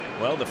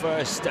Well, the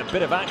first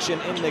bit of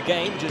action in the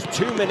game, just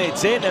 2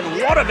 minutes in,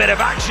 and what a bit of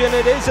action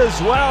it is as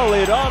well.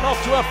 Iran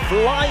off to a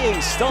flying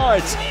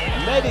start.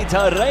 Mehdi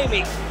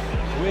Taremi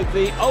with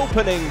the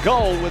opening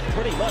goal with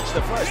pretty much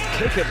the first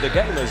kick of the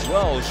game as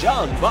well.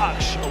 Jean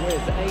Baksh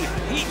with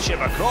a peach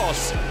of a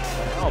cross.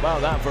 How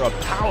about that for a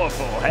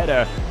powerful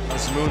header?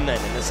 Azmoun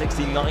then in the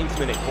 69th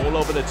minute, ball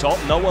over the top,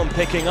 no one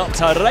picking up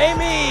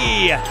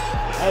Taremi!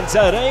 And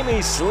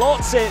Taremi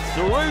slots it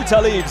through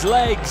Talib's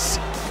legs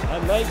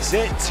and makes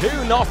it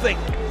 2-0.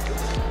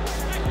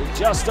 With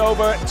just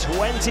over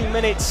 20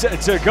 minutes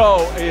to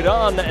go,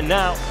 Iran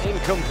now in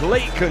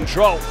complete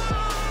control.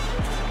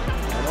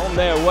 And on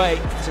their way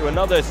to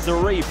another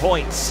 3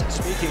 points.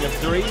 Speaking of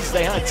threes,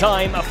 they had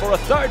time for a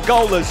third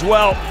goal as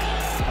well,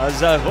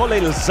 as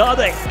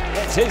Khalilzadeh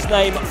gets his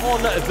name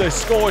on the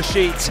score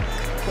sheet.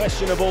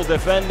 Questionable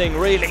defending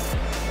really,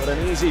 but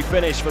an easy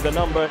finish for the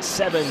number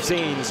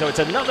 17. So it's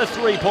another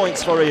 3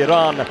 points for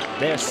Iran,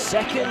 their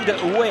second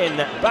win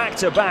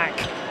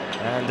back-to-back,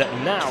 and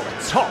now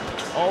top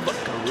of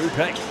Group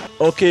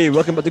A. Okay,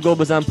 welcome back to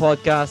Golbazan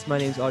Podcast. My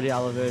name is Arya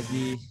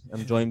Alaverdi.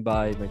 I'm joined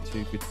by my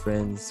two good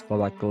friends,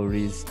 Babak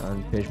Golriz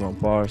and Pejman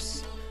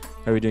Pars.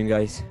 How are we doing,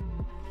 guys?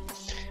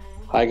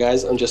 Hi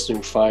guys, I'm just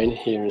doing fine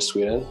here in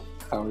Sweden.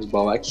 How is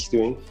Babak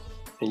doing?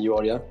 And you,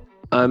 Arya?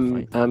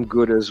 I'm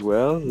good as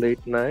well.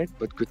 Late night,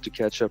 but good to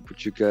catch up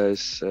with you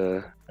guys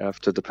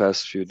after the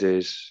past few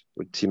days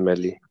with Team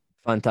Melli.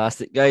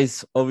 Fantastic,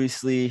 guys.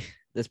 Obviously,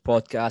 this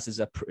podcast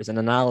is an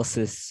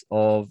analysis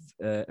of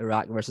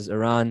Iraq versus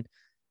Iran.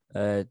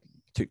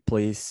 Took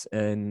place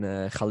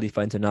in Khalifa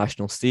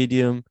International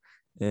Stadium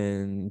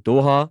in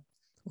Doha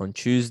on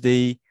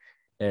Tuesday.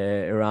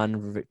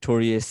 Iran were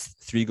victorious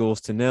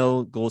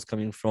 3-0. Goals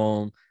coming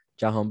from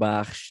Jahan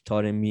Baksh,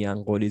 Taremi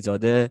and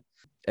Khalilzadeh.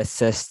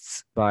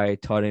 Assists by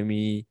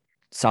Taremi,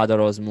 Sadar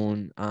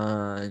Azmoun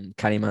and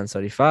Karim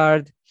Ansari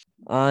Fard.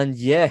 And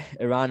yeah,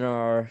 Iran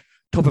are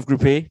top of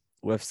Group A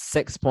with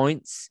 6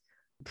 points.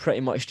 Pretty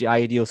much the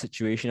ideal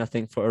situation, I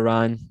think, for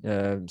Iran.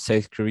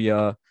 South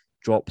Korea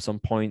dropped some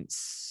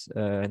points.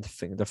 I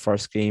think the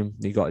first game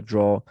they got a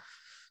draw,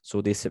 so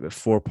they sit with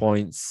 4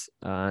 points.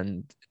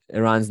 And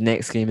Iran's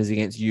next game is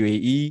against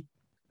UAE,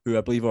 who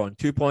I believe are on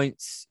 2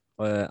 points.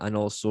 And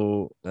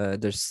also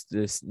there's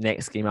this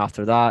next game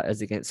after that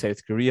is against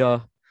South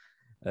Korea.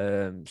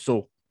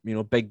 So,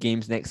 big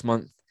games next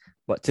month.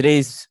 But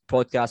today's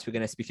podcast, we're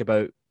going to speak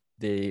about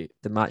the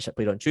match that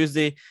played on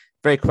Tuesday.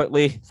 Very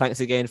quickly,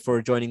 thanks again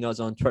for joining us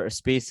on Twitter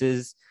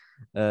Spaces.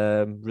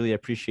 Really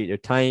appreciate your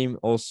time.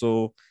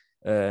 Also,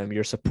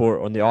 your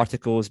support on the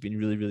article has been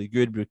really, really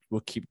good.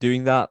 We'll keep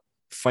doing that.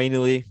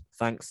 Finally,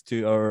 thanks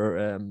to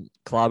our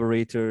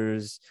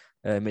collaborators,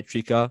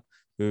 Metrika,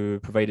 who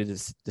provided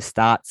us the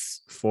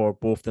stats for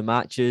both the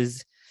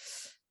matches.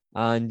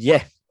 And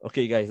yeah,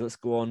 okay, guys, let's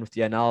go on with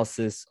the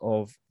analysis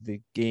of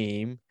the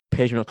game.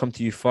 Pejman, I'll come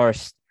to you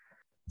first.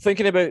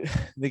 Thinking about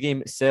the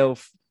game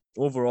itself,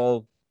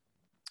 overall,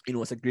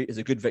 it's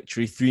a good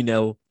victory,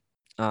 3-0,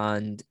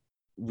 and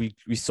we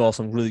saw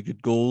some really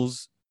good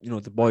goals.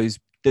 The boys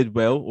did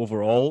well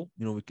overall.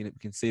 We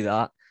can say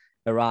that.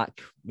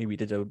 Iraq maybe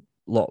did a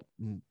lot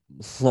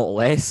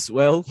less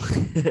well.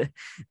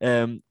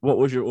 What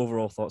was your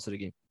overall thoughts of the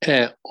game?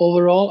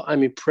 Overall,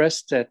 I'm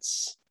impressed that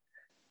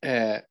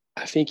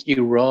I think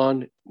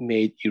Iran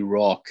made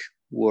Iraq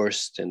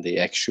worse than they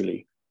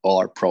actually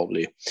are,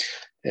 probably.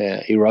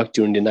 Iraq,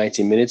 during the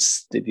 90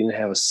 minutes, they didn't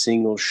have a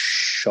single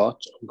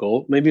shot on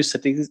goal. Maybe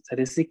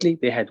statistically,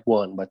 they had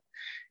one, but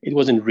it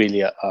wasn't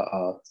really a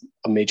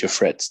major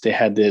threat. They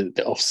had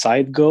the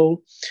offside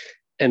goal,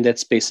 and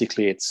that's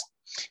basically it.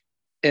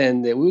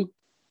 And we'll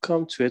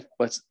come to it,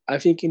 but I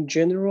think in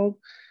general,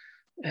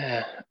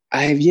 I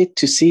have yet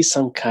to see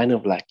some kind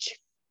of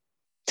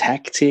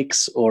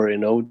tactics or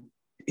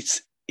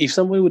it's if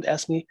somebody would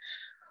ask me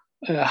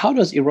how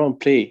does Iran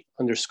play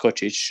under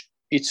Skocic,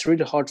 it's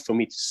really hard for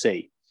me to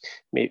say.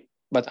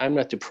 But I'm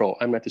not the pro,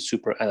 I'm not the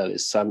super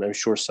analyst, so I'm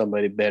sure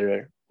somebody with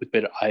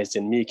better eyes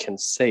than me can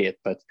say it,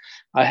 but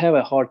I have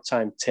a hard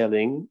time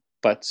telling.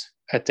 But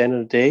at the end of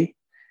the day,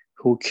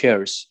 who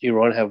cares?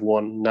 Iran have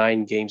won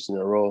 9 games in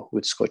a row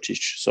with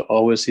Skocic. So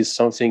always is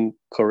something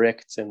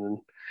correct and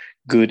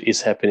good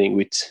is happening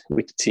with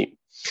the team.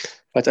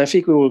 But I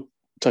think we will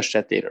touch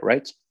that later,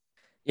 right?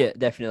 Yeah,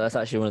 definitely. That's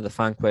actually one of the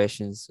fan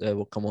questions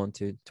we'll come on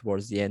to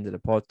towards the end of the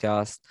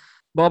podcast.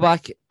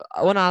 Babak,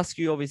 I want to ask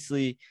you,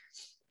 obviously,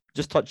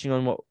 just touching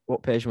on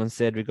what Pejman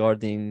said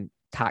regarding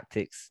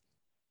tactics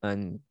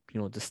and,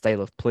 the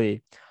style of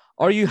play.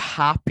 Are you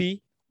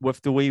happy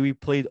with the way we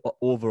played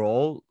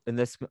overall in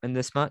this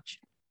match?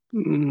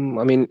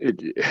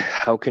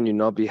 How can you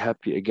not be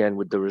happy again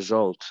with the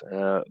result?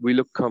 We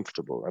look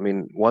comfortable.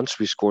 Once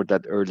we scored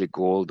that early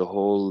goal, the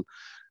whole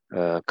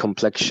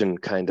complexion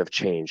kind of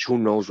changed. Who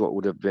knows what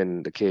would have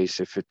been the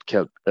case if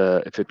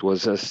it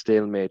was a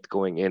stalemate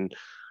going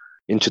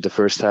into the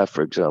first half,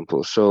 for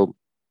example. So,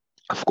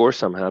 of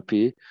course, I'm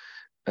happy.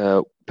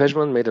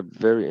 Pejman made a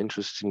very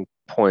interesting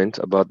point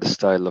about the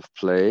style of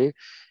play.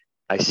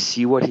 I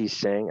see what he's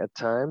saying at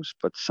times,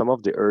 but some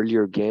of the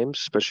earlier games,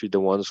 especially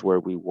the ones where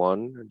we won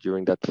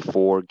during that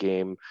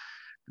 4-game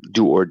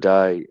do or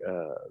die,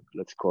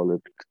 let's call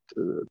it,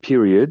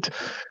 period,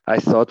 I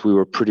thought we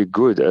were pretty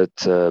good at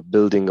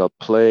building up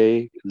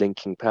play,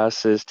 linking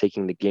passes,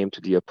 taking the game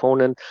to the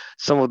opponent.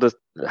 Some of the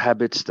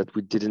habits that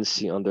we didn't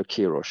see under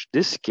Queiroz.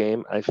 This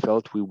game, I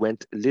felt we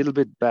went a little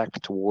bit back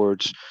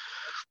towards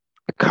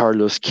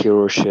Carlos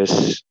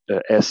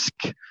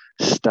Queiroz-esque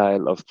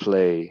style of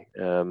play.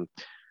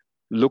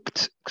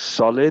 Looked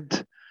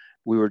solid.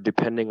 We were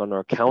depending on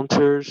our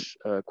counters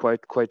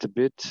quite a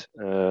bit.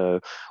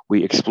 We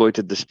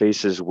exploited the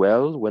spaces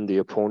well when the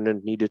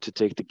opponent needed to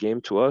take the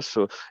game to us.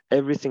 So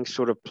everything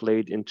sort of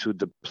played into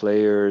the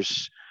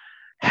players'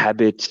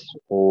 habits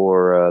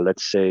or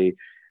let's say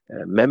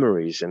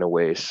memories in a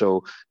way.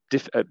 So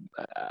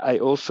I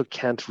also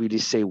can't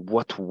really say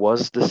what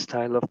was the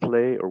style of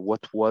play or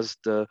what was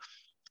the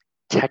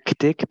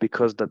tactic,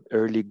 because that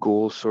early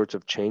goal sort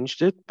of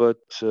changed it.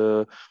 But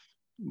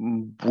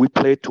we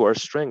played to our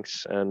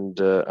strengths, and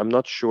I'm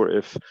not sure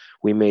if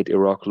we made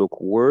Iraq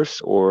look worse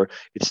or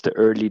it's the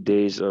early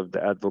days of the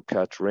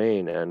Advocat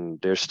reign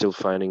and they're still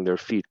finding their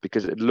feet,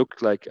 because it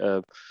looked like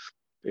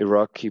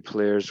Iraqi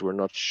players were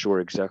not sure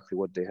exactly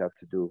what they have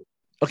to do.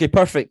 Okay,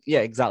 perfect.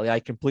 Yeah, exactly. I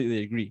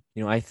completely agree.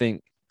 I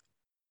think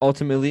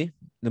ultimately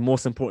the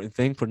most important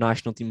thing for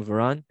national team of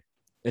Iran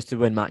is to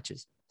win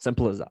matches.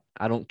 Simple as that.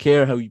 I don't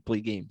care how you play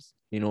games.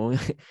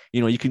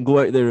 You can go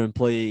out there and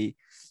play,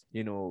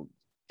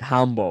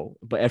 handball,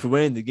 but if we're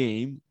winning the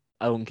game,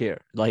 I don't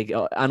care. Like,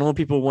 I know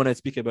people want to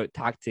speak about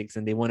tactics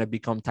and they want to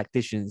become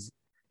tacticians,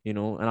 and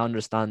I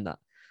understand that.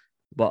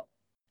 But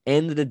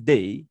end of the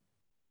day,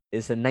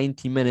 it's a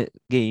 90-minute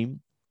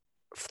game,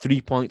 3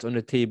 points on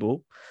the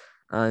table,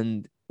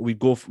 and we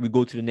go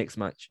to the next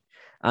match.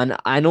 And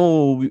I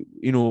know,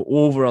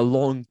 over a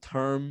long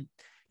term,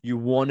 you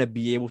want to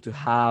be able to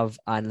have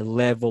a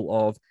level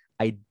of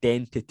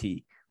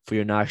identity for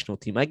your national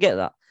team. I get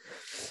that.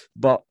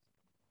 But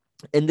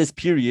in this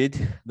period,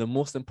 the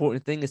most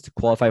important thing is to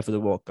qualify for the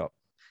World Cup.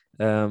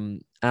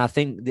 And I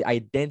think the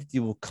identity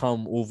will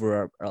come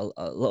over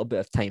a little bit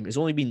of time. It's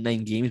only been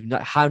 9 games. We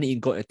haven't even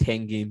got to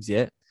 10 games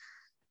yet.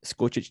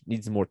 Skocic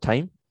needs more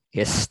time.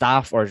 His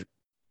staff are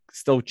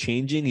still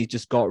changing. He's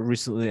just got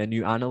recently a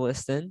new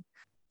analyst in.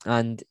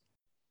 And,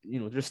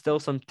 there's still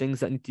some things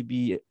that need to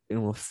be,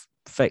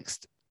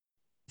 fixed.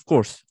 Of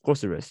course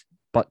there is.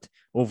 But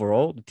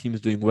overall, the team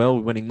is doing well,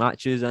 winning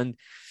matches, and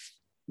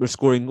we're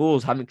scoring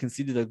goals. Haven't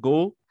conceded a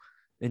goal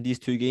in these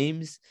 2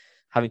 games.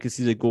 Haven't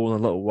conceded a goal in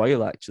a little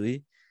while,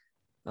 actually.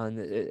 And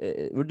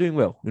we're doing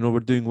well. We're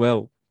doing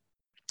well.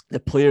 The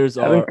players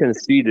haven't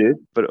conceded,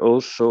 but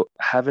also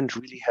haven't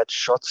really had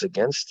shots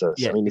against us.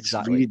 Yeah, it's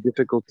really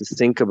difficult to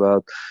think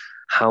about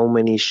how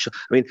many shots.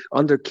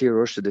 Under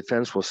Queiroz, the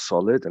defense was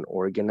solid and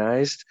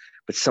organized,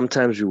 but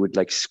sometimes we would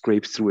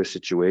scrape through a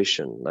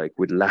situation, like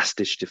with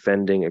last-ditch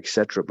defending,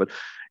 etc. But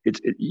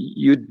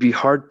you'd be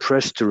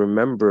hard-pressed to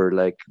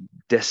remember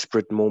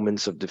desperate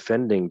moments of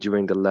defending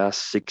during the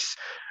last 6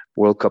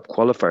 World Cup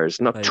qualifiers.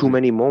 Not too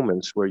many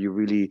moments where you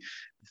really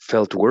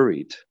felt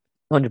worried.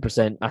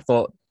 100%. I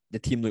thought the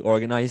team looked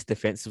organized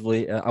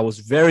defensively. I was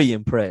very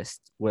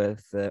impressed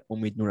with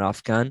Omid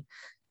Nurafkan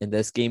in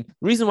this game.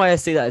 The reason why I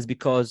say that is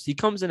because he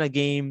comes in a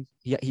game,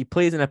 he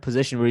plays in a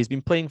position where he's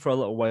been playing for a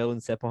little while in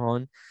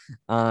Sepahan,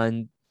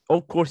 and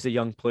of course he's a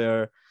young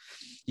player.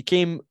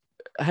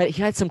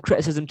 He had some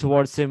criticism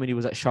towards him when he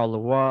was at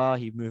Charleroi.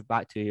 He moved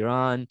back to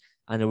Iran,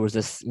 and there was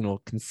this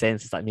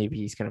consensus that maybe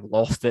he's kind of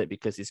lost it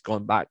because he's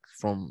gone back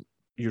from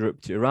Europe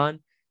to Iran.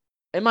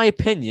 In my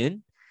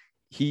opinion,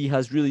 he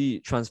has really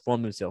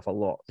transformed himself a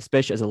lot,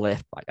 especially as a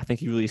left back. I think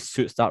he really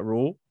suits that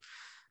role.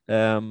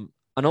 And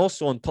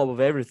also, on top of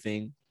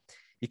everything,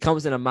 he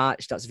comes in a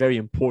match that's very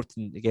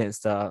important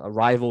against a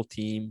rival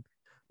team,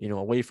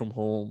 away from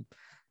home,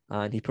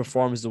 and he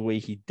performs the way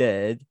he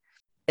did.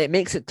 It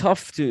makes it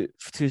tough to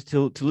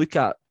look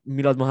at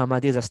Milad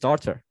Mohammadi as a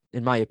starter,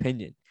 in my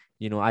opinion.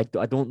 I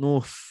don't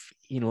know if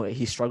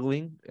he's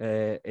struggling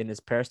in his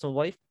personal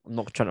life. I'm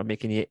not trying to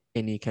make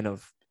any kind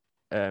of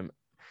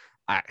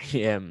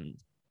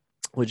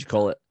what do you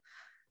call it?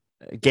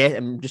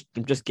 I'm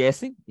just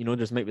guessing.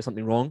 There might be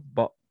something wrong,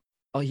 but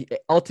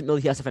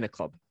ultimately he has to find a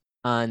club,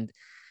 and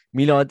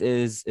Milad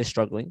is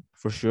struggling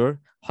for sure.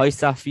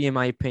 Housafi, in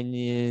my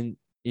opinion,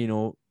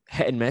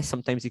 hit and miss.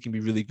 Sometimes he can be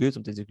really good,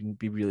 sometimes he can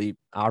be really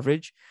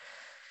average.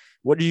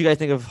 What do you guys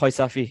think of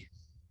Housafi,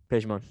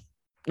 Pejman?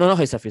 No, not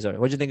Housafi, sorry.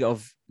 What do you think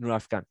of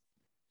Nurafkan?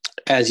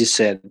 As you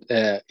said,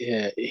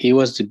 he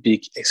was the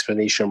big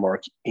explanation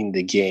mark in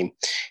the game.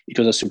 It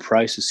was a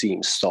surprise to see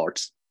him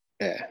start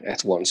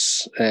at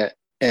once.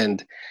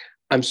 And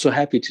I'm so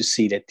happy to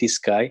see that this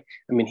guy,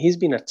 he's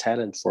been a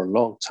talent for a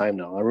long time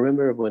now. I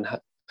remember when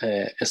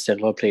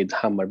Esteghlal played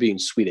Hammarby in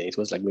Sweden. It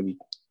was maybe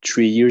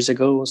 3 years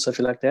ago or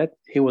something like that.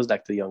 He was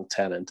the young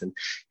talent, and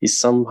he's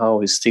still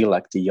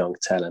the young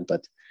talent.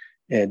 But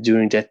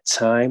during that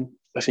time,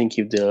 I think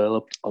he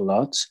developed a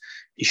lot.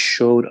 He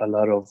showed a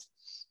lot of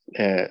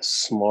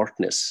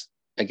smartness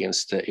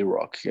against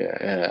Iraq.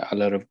 A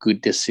lot of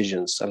good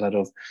decisions, a lot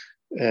of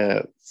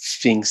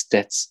things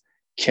that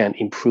can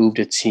improve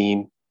the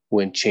team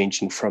when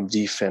changing from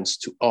defense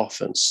to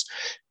offense.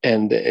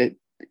 And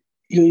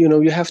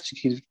you have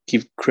to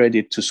give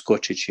credit to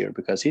Skocic here,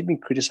 because he'd been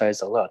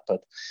criticized a lot.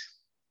 But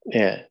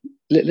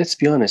let's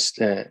be honest,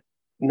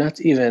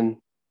 not even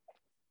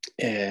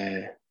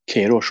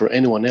Queiroz or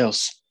anyone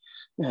else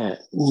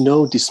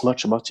know this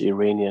much about the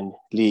Iranian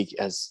league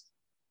as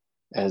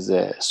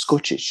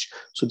Skocic.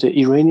 So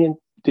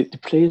the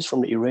players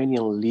from the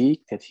Iranian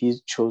league that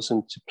he's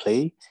chosen to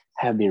play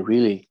have been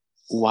really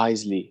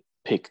wisely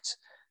picked.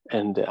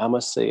 And I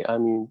must say,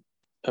 I'm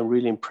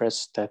really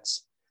impressed that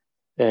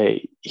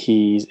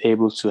he's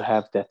able to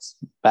have that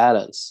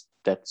balance,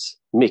 that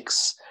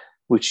mix,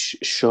 which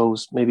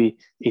shows maybe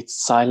it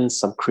silenced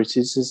some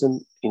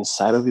criticism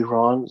inside of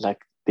Iran,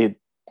 like they're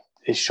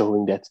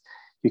showing that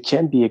you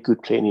can be a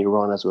good player in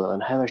Iran as well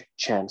and have a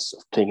chance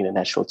of playing in a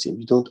national team.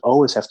 You don't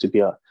always have to be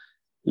a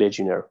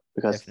legionnaire,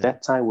 because Definitely.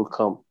 that time will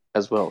come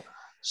as well.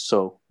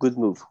 So good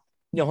move.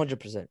 Yeah,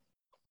 100%.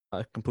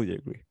 I completely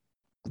agree.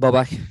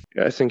 Babak.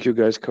 Yeah, I think you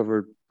guys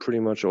covered pretty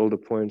much all the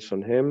points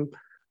on him.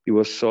 He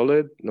was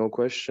solid, no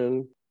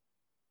question.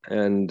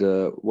 And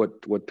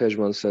what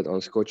Pejman said on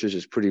Skocic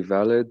is pretty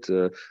valid.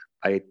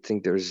 I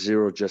think there's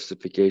zero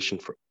justification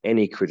for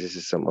any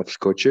criticism of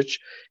Skocic.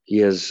 He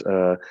has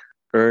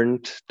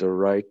earned the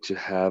right to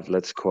have,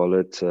 let's call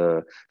it,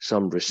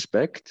 some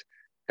respect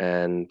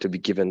and to be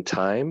given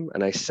time.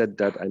 And I said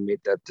that,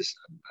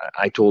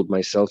 I told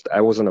myself that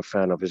I wasn't a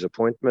fan of his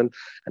appointment,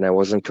 and I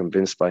wasn't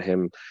convinced by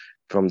him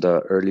from the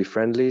early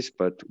friendlies.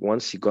 But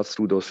once he got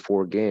through those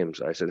 4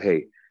 games, I said,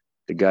 hey,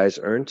 the guy's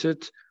earned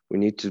it. We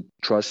need to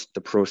trust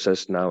the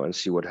process now and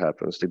see what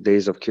happens. The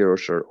days of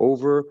Queiroz are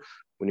over.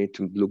 We need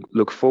to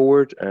look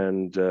forward.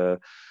 And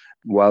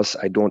whilst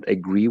I don't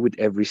agree with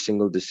every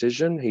single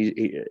decision,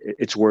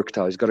 it's worked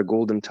out. He's got a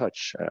golden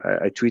touch.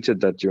 I tweeted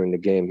that during the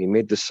game. He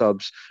made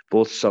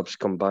both subs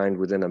combined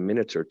within a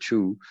minute or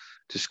two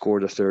to score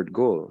the 3rd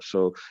goal.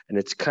 So, and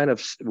it's kind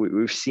of,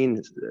 we've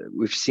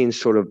seen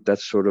sort of that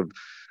sort of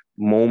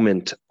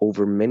moment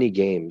over many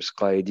games,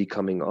 Qaidi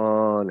coming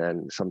on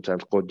and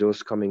sometimes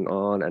Quddus coming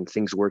on, and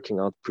things working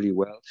out pretty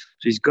well.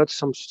 So he's got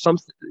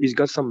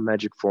some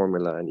magic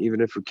formula, and even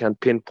if we can't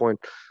pinpoint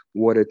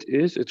what it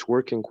is, it's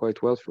working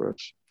quite well for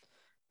us.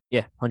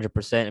 Yeah,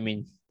 100%. I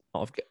mean,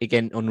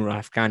 again, Onur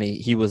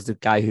Afghani, he was the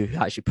guy who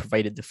actually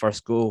provided the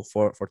first goal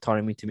for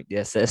Taremi to make the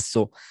assist.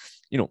 So,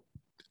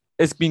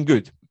 it's been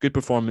good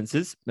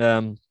performances.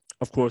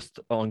 Of course,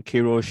 on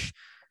Queiroz,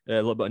 a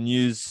little bit of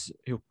news.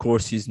 Of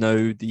course, he's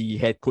now the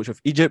head coach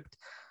of Egypt.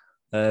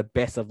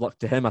 Best of luck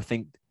to him. I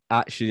think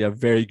actually a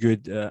very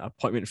good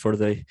appointment for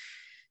the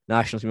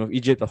national team of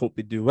Egypt. I hope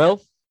they do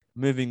well.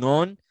 Moving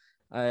on,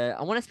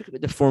 I want to speak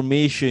about the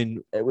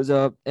formation. It was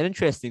an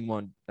interesting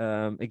one.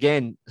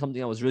 Again,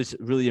 something I was really,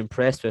 really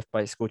impressed with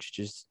by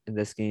Skocic in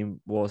this game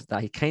was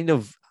that he kind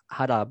of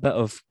had a bit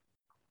of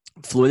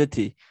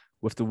fluidity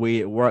with the way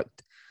it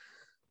worked.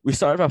 We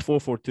started with a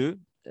 4-4-2.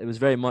 It was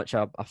very much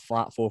a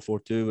flat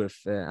 4-4-2 with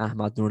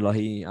Ahmad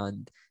Nourlahi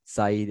and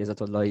Saeed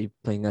Izzatullahi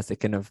playing as a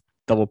kind of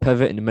double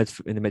pivot in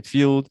the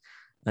midfield,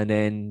 and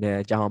then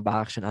Jahan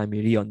Bakhsh and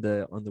Amiri on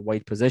the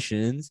wide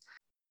positions.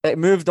 It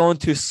moved on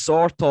to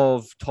sort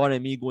of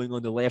Taremi going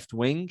on the left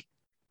wing,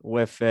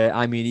 with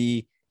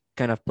Amiri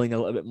kind of playing a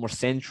little bit more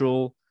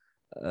central,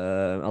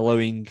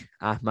 allowing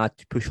Ahmad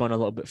to push on a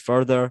little bit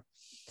further.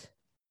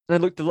 And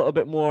it looked a little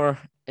bit more,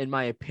 in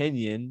my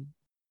opinion,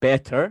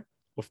 better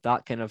with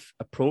that kind of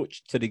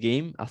approach to the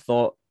game. I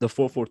thought the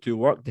 4-4-2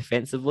 worked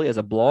defensively as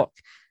a block.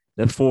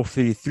 The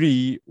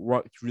 4-3-3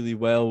 worked really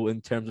well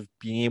in terms of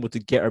being able to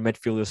get our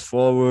midfielders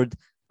forward.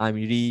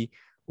 Amiri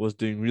was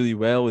doing really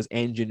well. His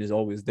engine is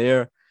always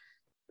there.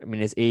 I mean,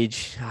 his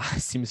age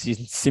seems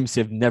to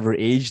have never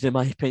aged, in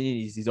my opinion.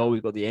 He's always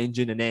got the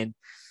engine. And then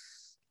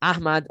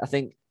Ahmad, I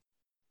think,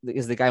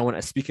 is the guy I want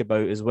to speak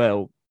about as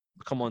well.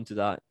 We'll come on to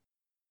that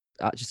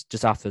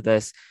just after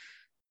this.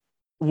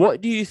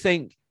 What do you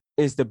think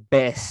is the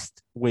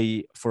best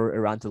way for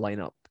Iran to line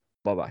up,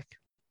 Babak?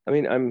 I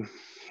mean,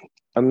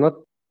 I'm not,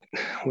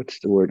 what's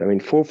the word? I mean,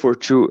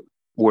 4-4-2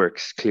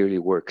 clearly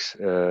works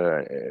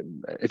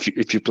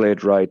if you play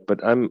it right.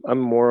 But I'm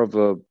more of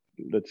a,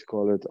 let's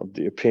call it, of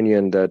the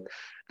opinion that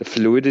the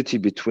fluidity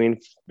between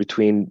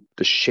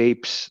the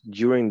shapes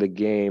during the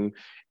game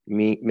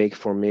make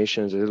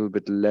formations a little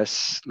bit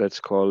less,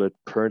 let's call it,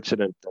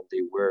 pertinent than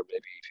they were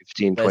maybe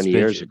 15, 20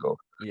 years ago.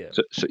 Yeah.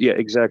 So yeah,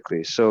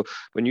 exactly. So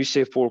when you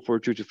say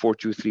 4-4-2 to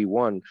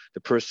 4-2-3-1,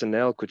 the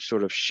personnel could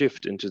sort of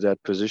shift into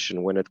that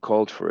position when it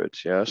called for it.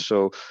 Yeah.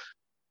 So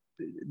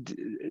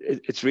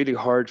it's really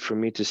hard for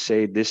me to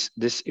say this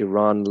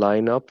Iran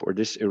lineup or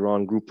this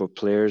Iran group of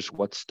players,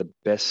 what's the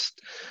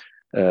best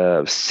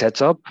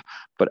setup.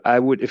 But I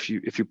would, if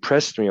you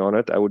pressed me on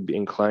it, I would be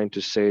inclined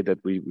to say that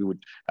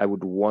I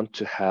would want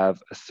to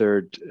have a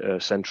third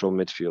central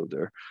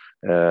midfielder.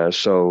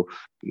 So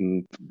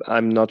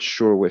I'm not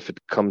sure if it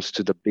comes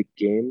to the big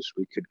games,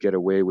 we could get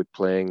away with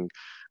playing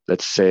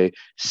let's say,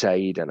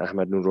 Saeed and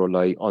Ahmed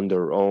Nourollahi on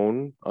their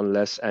own,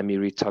 unless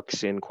Amiri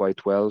tucks in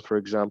quite well, for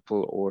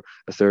example, or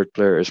a third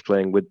player is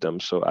playing with them.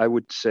 So I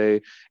would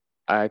say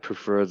I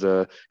prefer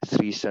the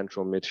three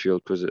central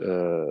midfield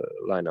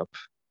lineup.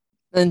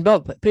 And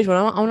Bob, Pejman,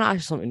 I want to ask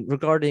you something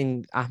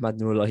regarding Ahmad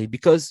Nourollahi,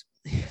 because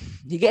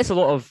he gets a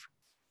lot of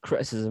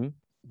criticism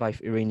by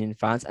Iranian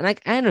fans, and I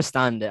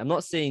understand it. I'm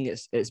not saying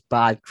it's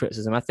bad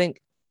criticism. I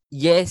think,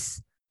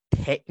 yes,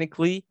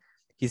 technically,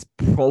 he's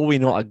probably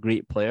not a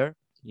great player.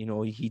 You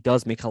know, he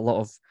does make a lot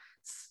of,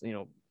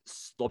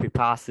 sloppy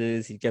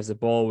passes. He gives the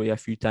ball away a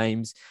few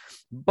times.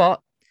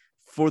 But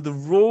for the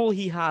role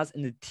he has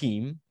in the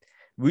team,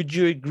 would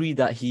you agree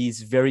that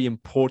he's very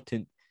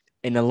important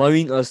in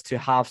allowing us to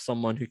have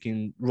someone who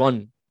can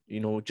run,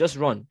 just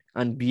run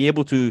and be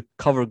able to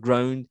cover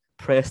ground,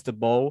 press the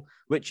ball,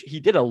 which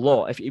he did a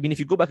lot. If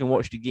you go back and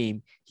watch the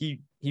game, he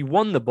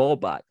won the ball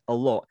back a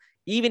lot.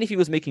 Even if he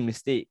was making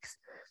mistakes,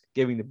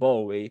 giving the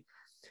ball away,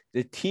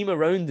 the team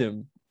around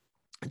him,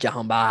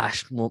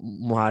 Jahanbakhsh,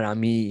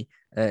 Moharami,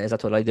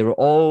 Izzatollah, they were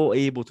all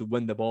able to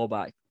win the ball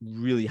back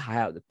really high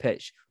out the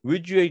pitch.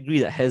 Would you agree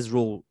that his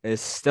role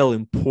is still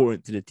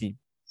important to the team?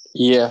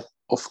 Yeah,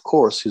 of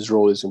course, his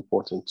role is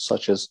important,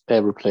 such as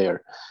every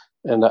player.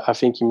 And I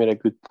think he made a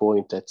good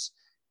point that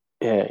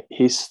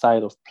his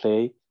style of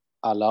play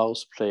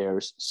allows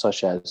players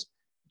such as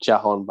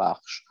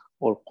Jahanbakhsh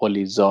or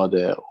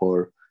Qolizadeh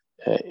or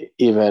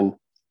even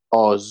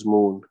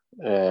Azmoun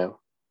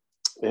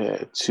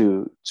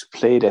to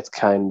play that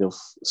kind of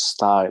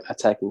style,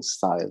 attacking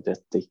style that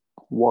they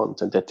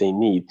want and that they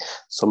need.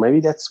 So maybe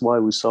that's why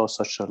we saw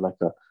such a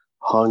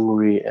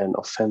hungry and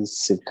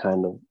offensive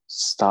kind of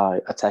style,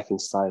 attacking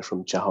style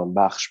from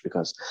Jahanbakhsh,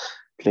 because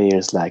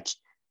players like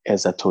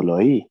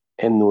Izzatollah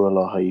and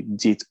Nourollahi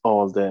did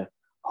all the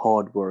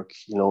hard work,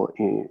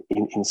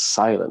 in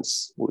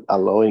silence,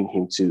 allowing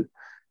him to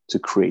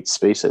create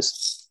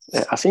spaces.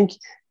 I think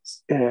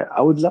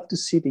I would love to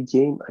see the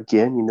game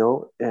again,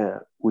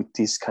 with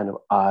these kind of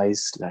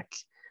eyes, like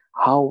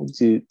how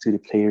do the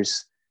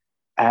players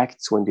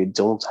act when they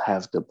don't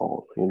have the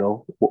ball?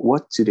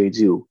 What do they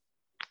do?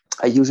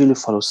 I usually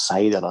follow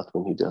Saeed a lot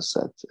when he does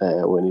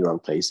that, when Iran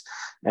plays.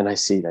 And I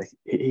see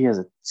he has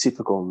a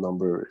typical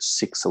number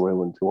 6 or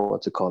whatever you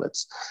want to call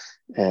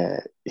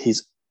it.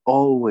 He's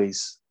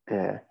always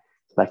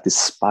like the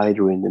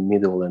spider in the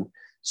middle and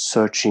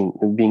searching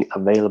and being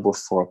available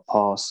for a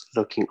pass,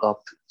 looking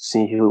up,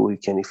 seeing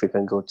if we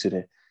can go to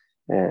the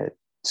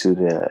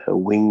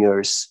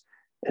wingers.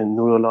 And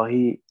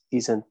Nourollahi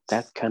isn't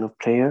that kind of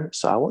player.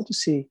 So I want to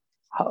see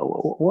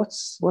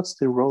what's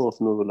the role of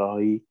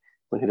Nourollahi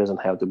when he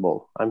doesn't have the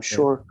ball. I'm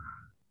sure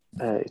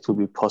it will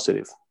be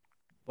positive.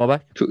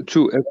 Bobak?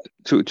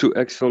 Two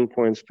excellent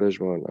points,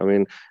 Pejman. I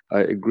mean,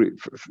 I agree.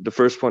 The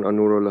first point on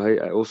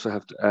Nourollahi, I also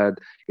have to add,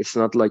 it's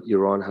not like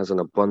Iran has an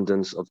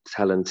abundance of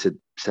talented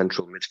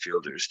central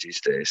midfielders these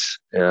days.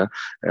 Yeah,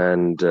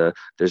 and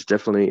there's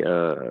definitely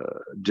a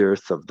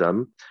dearth of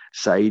them.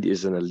 Saeed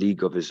is in a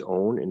league of his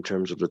own in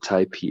terms of the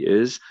type he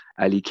is.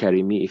 Ali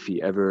Karimi, if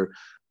he ever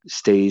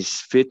stays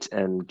fit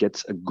and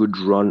gets a good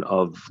run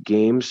of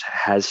games,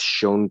 has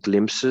shown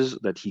glimpses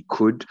that he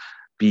could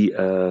be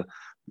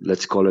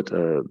let's call it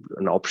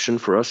an option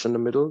for us in the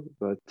middle.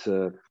 But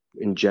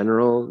in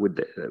general, with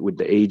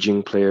the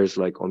aging players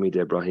like Omid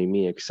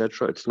Ebrahimi,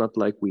 etc., it's not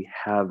like we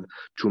have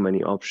too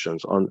many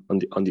options. On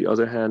the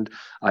other hand,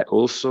 I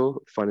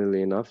also,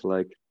 funnily enough,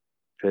 like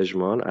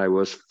Pejman, I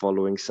was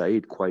following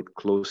Saeed quite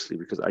closely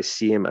because I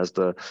see him as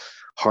the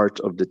heart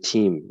of the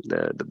team,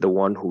 the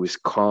one who is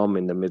calm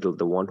in the middle,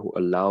 the one who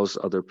allows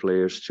other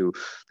players to,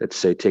 let's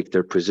say, take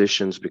their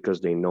positions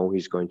because they know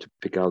he's going to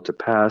pick out a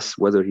pass,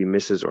 whether he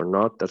misses or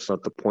not. That's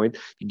not the point.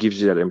 He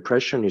gives you that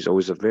impression. He's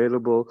always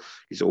available.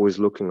 He's always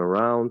looking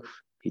around.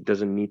 He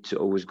doesn't need to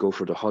always go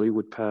for the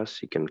Hollywood pass.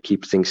 He can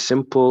keep things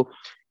simple.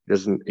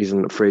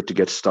 Isn't afraid to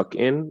get stuck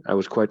in. I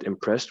was quite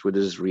impressed with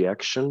his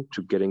reaction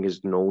to getting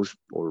his nose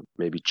or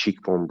maybe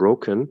cheekbone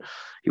broken.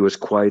 He was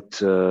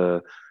quite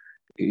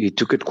he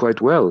took it quite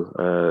well.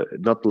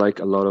 Not like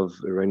a lot of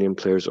Iranian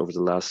players over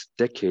the last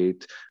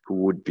decade who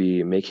would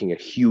be making a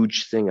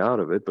huge thing out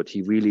of it, but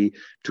he really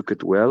took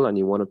it well and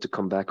he wanted to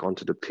come back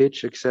onto the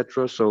pitch,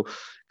 etc. So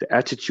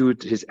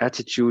his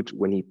attitude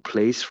when he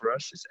plays for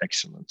us is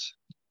excellent.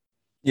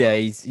 Yeah,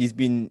 he's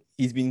been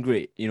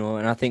great,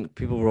 and I think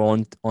people were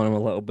on him a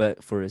little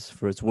bit for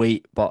his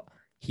weight, but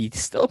he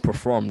still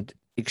performed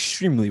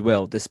extremely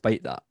well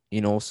despite that,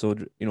 So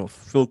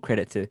full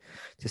credit to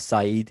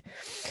Saeed.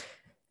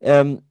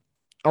 I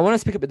want to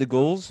speak about the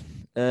goals.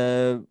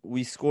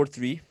 We scored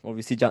 3.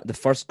 Obviously, the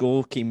first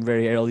goal came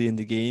very early in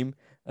the game.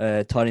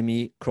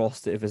 Taremi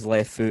crossed it with his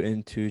left foot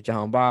into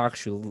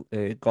Jahanbakhsh, who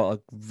got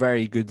a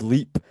very good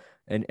leap,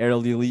 an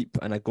early leap,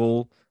 and a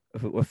goal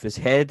with his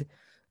head.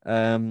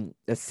 The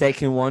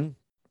second one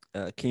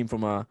came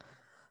from a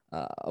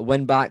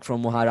win back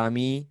from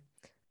Moharami.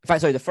 In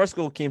fact, sorry, the first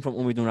goal came from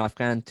Omid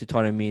Afghan to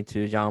Taremi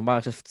to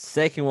Jahanbakhsh. The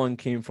second one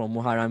came from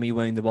Moharami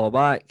winning the ball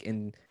back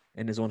in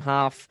his own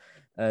half,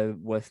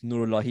 with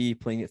Nourollahi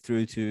playing it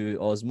through to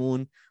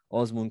Azmoun.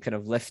 Osman kind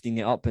of lifting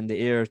it up in the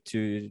air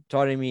to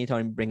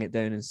Taremi bring it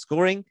down and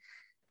scoring.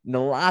 And the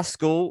last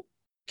goal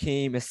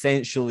came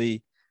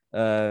essentially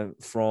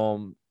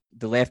from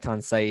the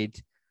left-hand side.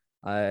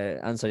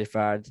 Ansari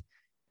Fard,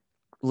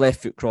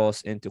 left foot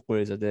cross into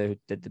Qurizadeh, who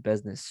did the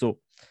business. So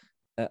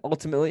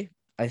ultimately,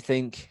 I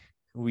think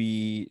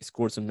we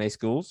scored some nice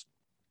goals.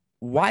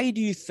 Why do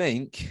you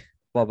think,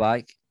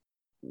 Babak,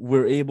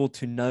 we're able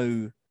to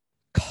now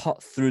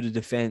cut through the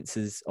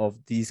defenses of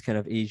these kind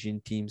of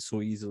Asian teams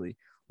so easily?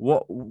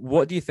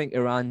 What do you think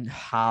Iran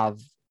have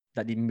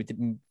that they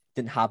didn't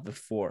have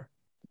before?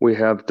 We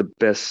have the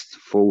best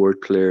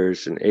forward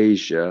players in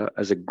Asia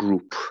as a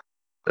group.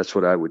 That's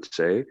what I would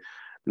say.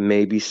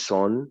 Maybe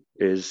Son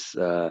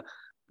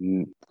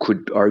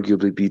could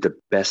arguably be the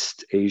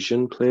best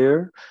Asian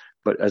player,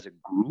 but as a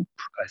group,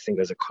 I think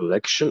as a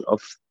collection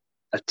of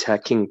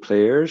attacking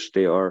players,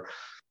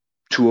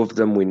 two of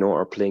them we know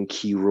are playing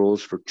key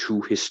roles for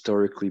two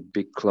historically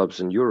big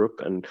clubs in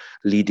Europe and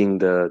leading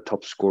the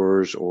top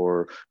scorers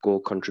or goal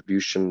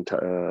contribution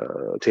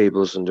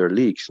tables in their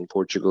leagues in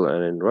Portugal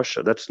and in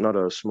Russia. That's not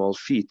a small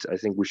feat. I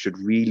think we should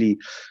really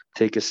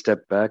take a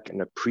step back and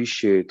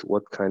appreciate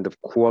what kind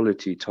of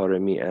quality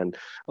Taremi and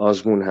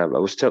Osman have.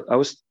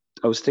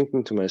 I was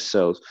thinking to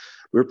myself,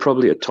 we're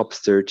probably a top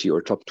 30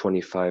 or top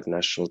 25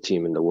 national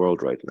team in the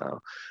world right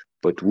now.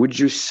 But would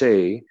you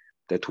say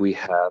that we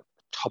have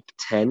top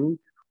 10,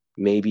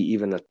 maybe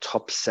even a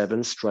top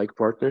 7 strike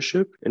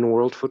partnership in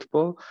world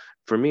football?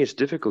 For me, it's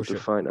difficult to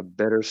find a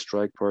better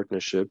strike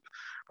partnership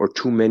or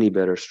too many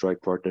better strike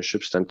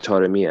partnerships than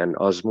Taremi and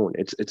Osman.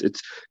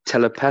 It's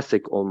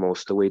telepathic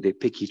almost, the way they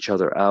pick each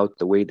other out,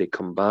 the way they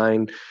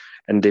combine.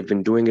 And they've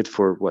been doing it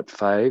for, what,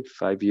 5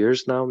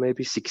 years now,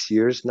 maybe 6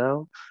 years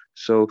now.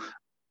 So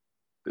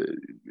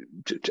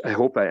I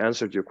hope I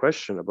answered your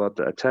question about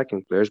the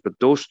attacking players, but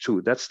those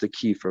two, that's the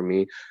key for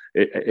me.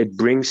 It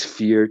brings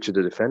fear to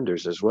the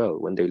defenders as well.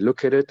 When they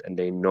look at it and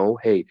they know,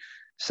 hey,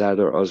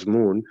 Sardar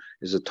Azmoun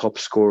is a top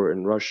scorer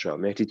in Russia,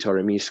 Mehdi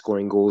Taremi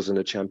scoring goals in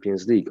the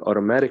Champions League,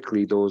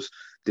 automatically those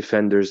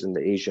defenders in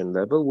the Asian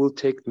level will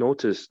take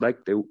notice, like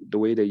the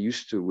way they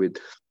used to with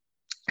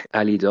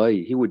Ali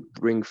Daei. He would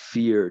bring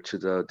fear to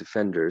the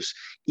defenders.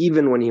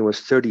 Even when he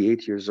was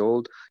 38 years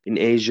old, in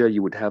Asia,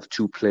 you would have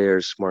 2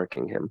 players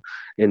marking him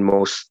in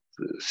most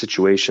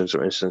situations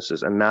or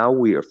instances. And now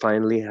we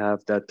finally have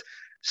that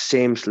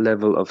same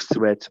level of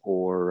threat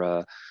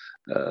or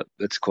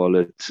let's call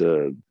it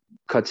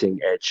cutting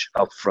edge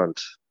up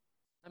front.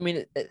 I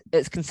mean,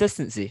 it's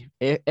consistency.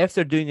 If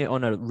they're doing it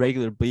on a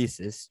regular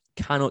basis,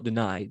 cannot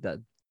deny that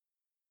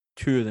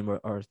 2 of them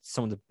are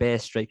some of the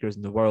best strikers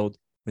in the world.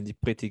 When they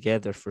play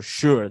together, for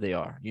sure they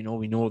are. We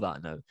know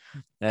that now.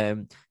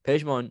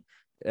 Pejman,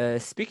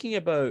 speaking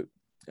about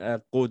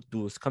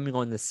Quddus coming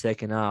on in the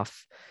second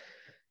half,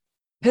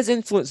 his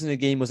influence in the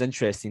game was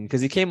interesting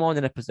because he came on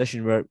in a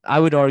position where I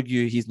would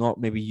argue he's not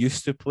maybe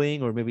used to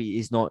playing, or maybe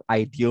he's not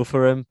ideal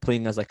for him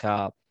playing as like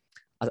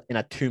in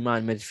a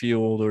 2-man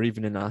midfield or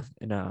even in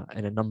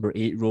a number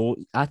 8 role.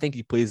 I think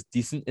he plays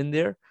decent in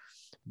there,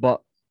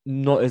 but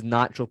not his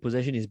natural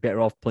position. He's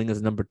better off playing as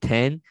a number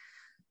 10.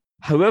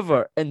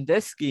 However, in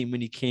this game,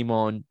 when he came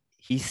on,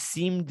 he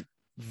seemed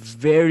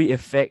very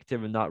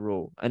effective in that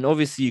role. And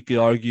obviously, you could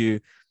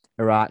argue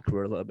Iraq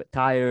were a little bit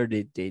tired.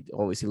 They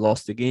obviously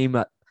lost the game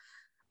at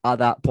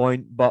that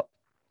point. But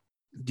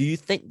do you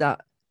think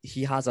that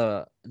he has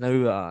now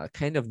a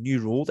kind of new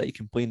role that he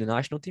can play in the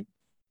national team?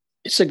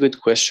 It's a good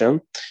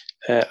question.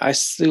 I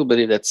still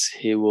believe that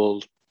he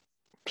will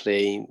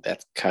play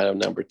that kind of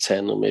number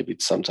 10 or maybe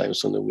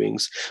sometimes on the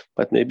wings.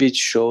 But maybe it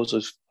shows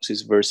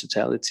his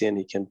versatility and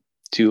he can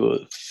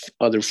do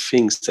other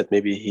things that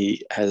maybe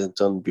he hasn't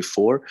done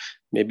before.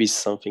 Maybe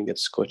something that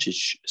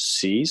Skocic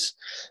sees.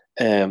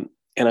 And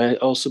I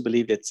also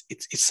believe that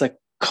it's a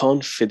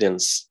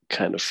confidence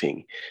kind of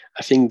thing.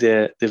 I think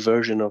the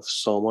version of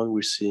someone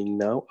we're seeing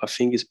now, I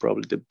think is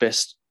probably the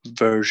best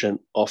version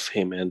of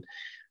him. And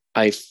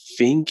I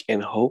think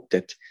and hope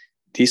that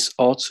this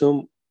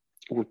autumn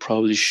will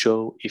probably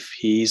show if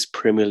he's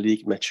Premier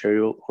League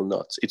material or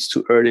not. It's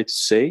too early to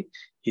say.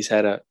 He's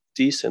had a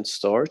decent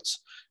start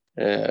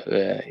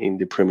in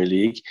the Premier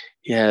League.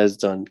 He has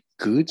done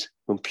good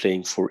when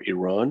playing for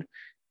Iran,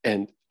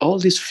 and all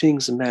these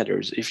things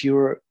matters. If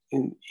you're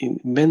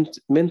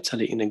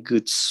mentally in a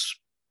good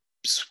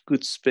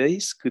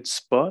space, good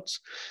spot,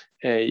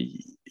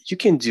 you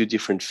can do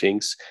different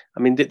things. I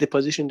mean, the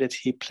position that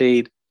he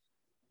played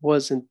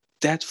wasn't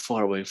that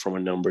far away from a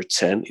number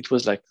 10. It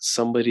was like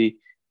somebody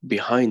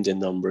behind the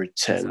number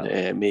 10,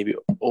 exactly. Maybe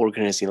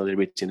organizing a little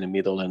bit in the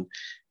middle,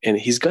 and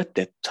he's got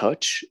that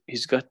touch.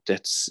 He's got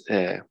that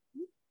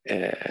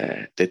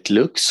that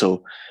look.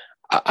 So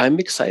I'm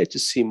excited to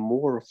see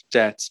more of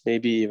that,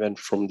 maybe even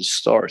from the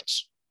start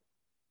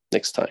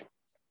next time.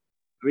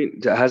 I mean,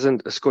 there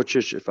hasn't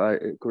Skocic,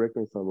 correct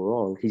me if I'm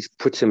wrong, he's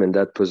put him in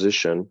that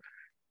position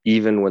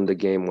even when the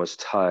game was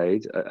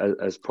tied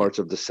as part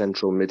of the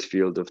central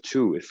midfield of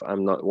 2. If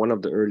I'm not, one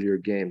of the earlier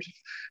games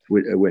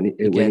when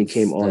he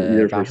came on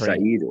either for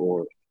Saeed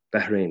or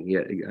Bahrain,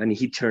 yeah, and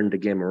he turned the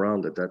game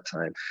around at that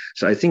time.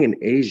 So I think in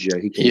Asia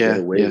he can get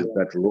away with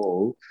that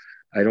role.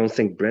 I don't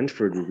think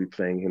Brentford will be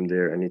playing him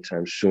there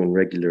anytime soon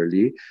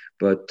regularly.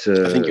 But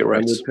I think you're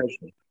right.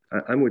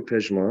 I'm with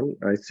Pejman.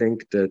 I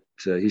think that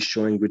he's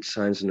showing good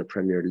signs in the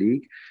Premier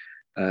League.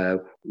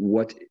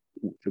 What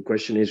the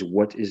question is,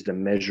 what is the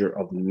measure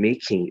of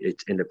making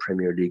it in the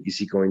Premier League? Is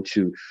he going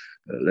to,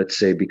 let's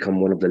say, become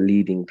one of the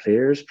leading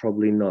players?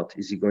 Probably not.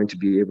 Is he going to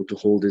be able to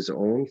hold his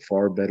own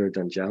far better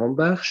than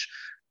Jahanbakhsh?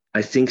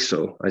 I think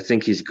so. I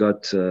think he's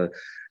got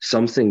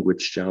something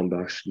which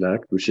Jahanbakhsh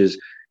lacked, which is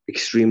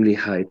extremely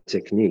high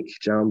technique.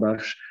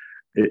 Jahanbakhsh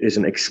is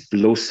an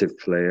explosive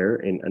player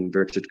in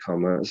inverted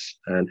commas,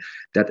 and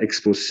that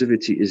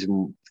explosivity is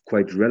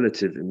quite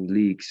relative in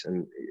leagues.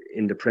 And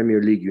in the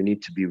Premier League, you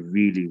need to be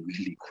really,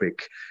 really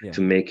quick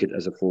to make it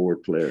as a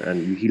forward player,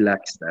 and he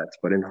lacks that.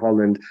 But in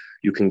Holland,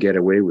 you can get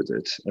away with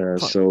it.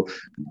 So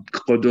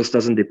Ghoddos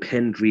doesn't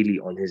depend really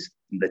on his,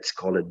 let's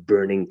call it,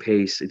 burning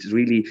pace. It's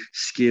really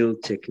skill,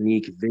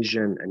 technique,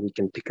 vision, and he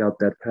can pick out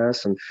that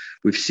pass. And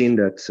we've seen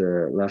that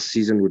last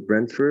season with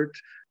Brentford.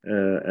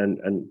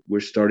 And we're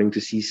starting to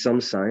see some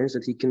signs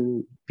that he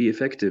can be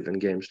effective in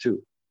games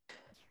too.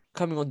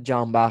 Coming on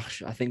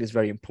Jahanbakhsh, I think is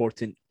very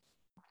important.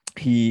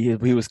 He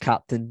was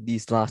captain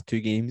these last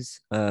two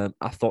games.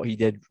 I thought he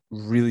did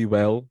really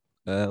well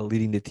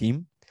leading the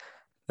team.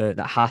 That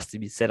has to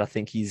be said. I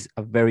think he's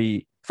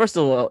first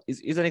of all,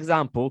 he's an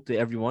example to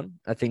everyone.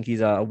 I think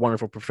he's a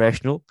wonderful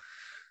professional.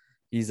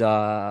 He's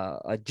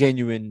a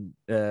genuine,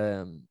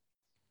 a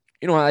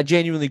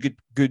genuinely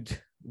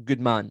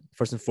good man.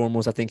 First and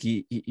foremost, I think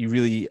he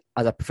really,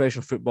 as a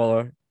professional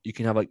footballer, you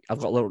can have I've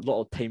got a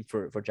lot of time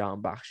for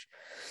Jahanbakhsh.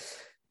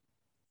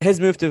 His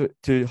move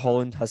to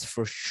Holland has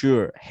for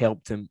sure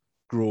helped him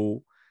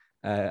grow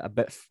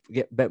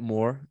get a bit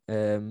more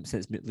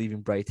since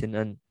leaving Brighton.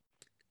 And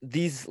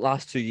these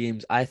last two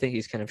games, I think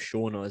he's kind of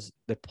shown us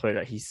the player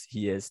that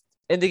he is.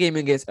 In the game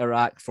against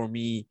Iraq, for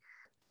me,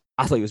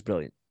 I thought he was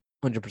brilliant,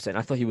 100%.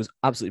 I thought he was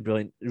absolutely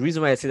brilliant. The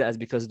reason why I say that is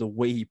because of the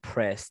way he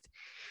pressed.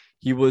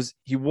 He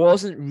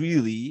wasn't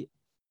really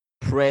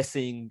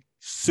pressing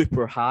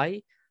super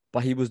high,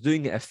 but he was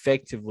doing it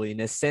effectively in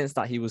the sense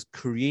that he was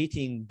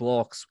creating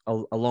blocks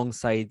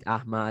alongside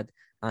Ahmad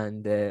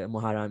and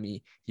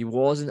Moharami. He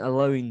wasn't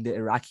allowing the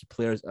Iraqi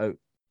players out.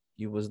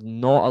 He was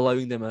not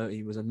allowing them out.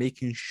 He was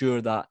making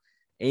sure that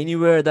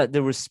anywhere that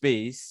there was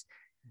space,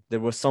 there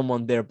was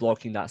someone there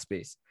blocking that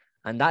space.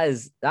 And that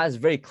is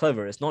very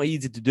clever. It's not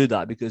easy to do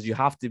that because you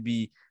have to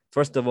be,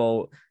 first of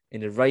all,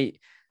 in the right.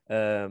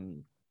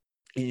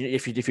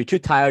 If you're too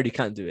tired, you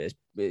can't do it.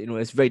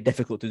 It's very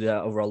difficult to do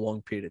that over a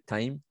long period of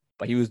time.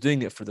 But he was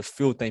doing it for the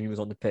full time he was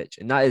on the pitch,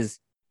 and that is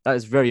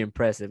very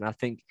impressive. And I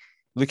think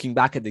looking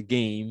back at the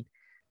game,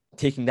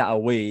 taking that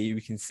away,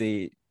 we can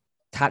say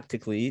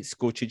tactically,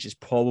 Skocic has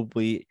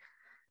probably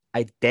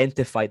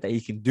identified that he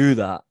can do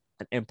that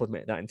and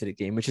implement that into the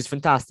game, which is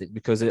fantastic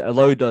because it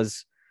allowed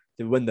us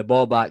to win the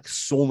ball back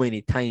so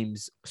many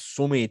times,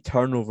 so many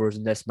turnovers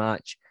in this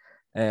match,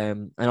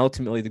 and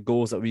ultimately the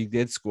goals that we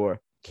did score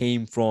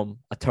came from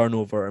a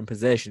turnover and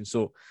possession.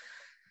 So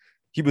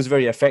he was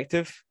very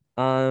effective,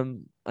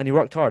 and he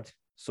worked hard.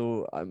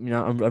 So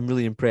I'm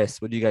really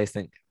impressed. What do you guys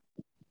think?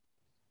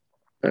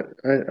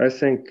 I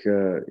think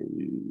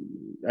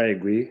I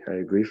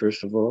agree.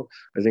 First of all,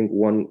 I think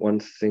one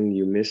thing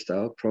you missed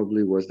out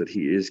probably was that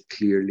he is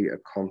clearly a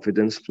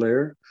confidence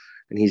player,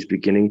 and he's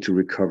beginning to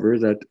recover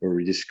that or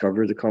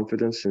rediscover the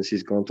confidence since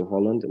he's gone to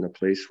Holland, in a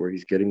place where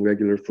he's getting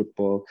regular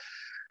football,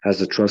 has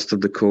the trust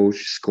of the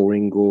coach,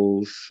 scoring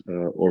goals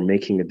or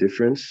making a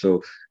difference.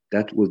 So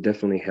that will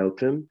definitely help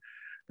him.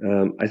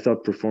 I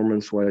thought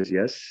performance-wise,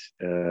 yes.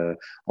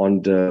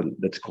 On the,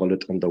 let's call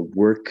it, on the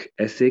work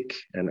ethic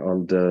and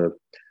on the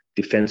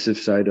defensive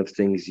side of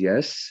things,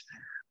 yes.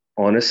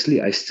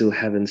 Honestly, I still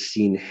haven't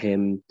seen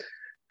him,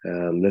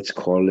 let's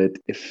call it,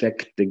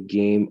 affect the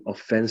game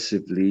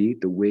offensively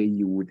the way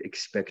you would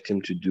expect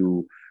him to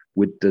do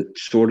with the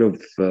sort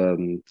of,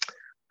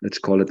 let's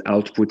call it,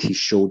 output he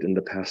showed in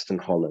the past in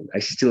Holland. I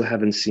still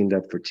haven't seen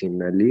that for Team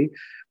Melli.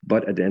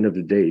 But at the end of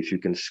the day, if you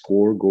can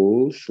score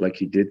goals like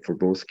he did for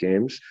both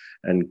games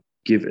and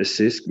give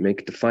assists,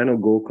 make the final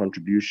goal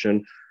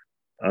contribution,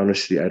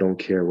 honestly, I don't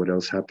care what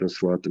else happens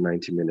throughout the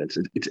 90 minutes.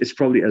 It's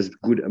probably as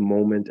good a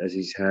moment as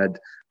he's had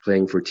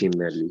playing for Team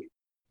Melli.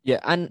 Yeah,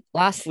 and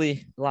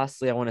lastly,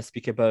 I want to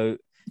speak about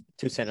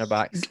two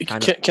centre-backs.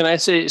 Can I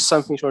say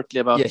something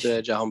shortly about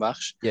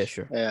Jahanbakhsh? Yeah,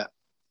 sure.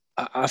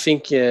 I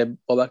think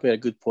Babak made a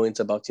good point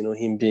about,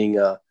 him being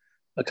a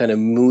kind of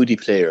moody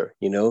player,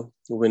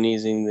 when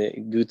he's in a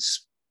good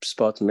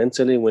spot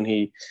mentally, when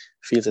he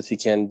feels that he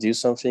can do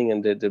something,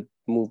 and the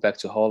move back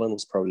to Holland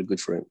is probably good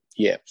for him.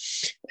 Yeah.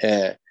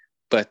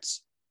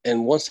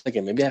 And once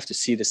again, maybe I have to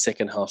see the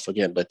second half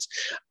again, but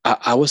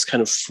I was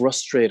kind of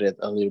frustrated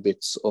a little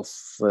bit of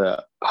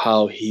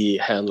how he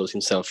handled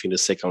himself in the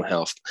second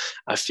half.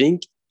 I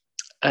think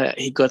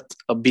he got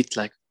a bit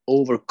like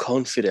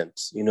overconfident,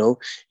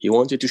 he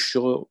wanted to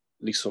show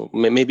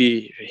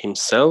maybe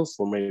himself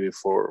or maybe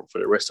for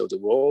the rest of the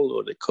world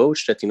or the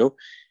coach that,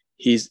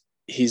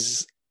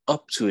 he's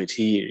up to it.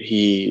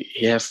 He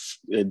have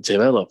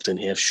developed, and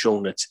he have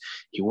shown that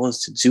he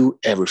wants to do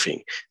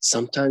everything.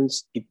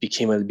 Sometimes it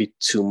became a bit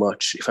too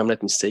much. If I'm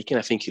not mistaken,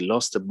 I think he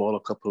lost the ball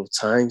a couple of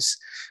times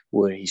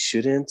where he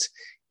shouldn't.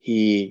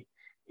 He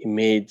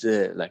made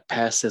like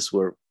passes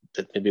where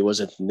that maybe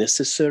wasn't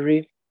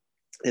necessary.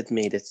 It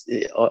made it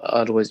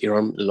otherwise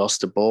Iran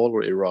lost the ball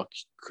where Iraq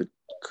could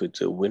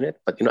win it.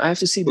 But I have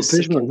to see the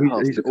second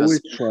half.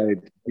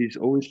 He's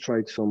always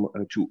tried some a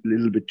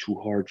little bit too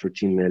hard for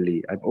Team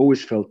Melli. I've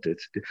always felt it.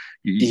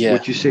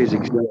 What you say is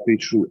exactly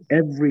true.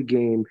 Every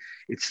game,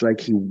 it's like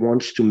he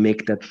wants to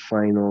make that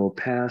final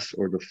pass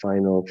or the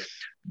final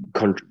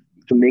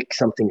to make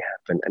something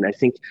happen. And I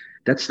think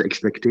that's the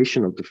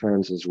expectation of the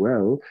fans as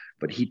well.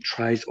 But he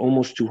tries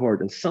almost too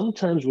hard. And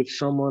sometimes with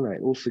someone, I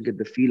also get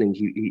the feeling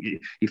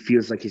he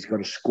feels like he's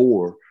got to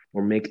score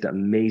or make the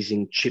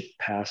amazing chip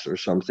pass or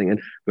something. And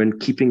when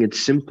keeping it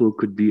simple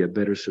could be a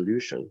better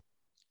solution.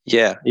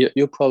 Yeah,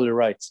 you're probably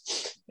right.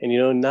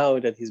 And now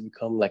that he's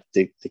become like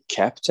the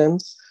captain,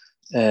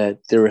 the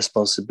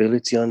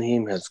responsibility on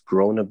him has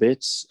grown a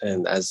bit.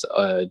 And as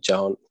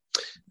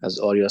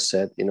Arya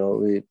said,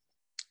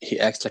 he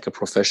acts like a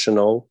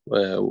professional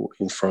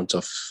in front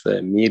of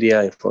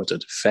media, in front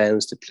of the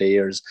fans, the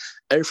players,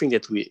 everything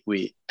that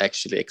we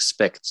actually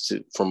expect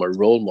from a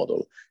role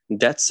model. In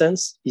that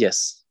sense,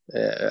 yes,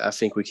 I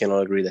think we can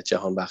all agree that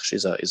Jahan Bakhsh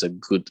is a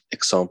good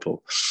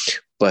example.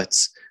 But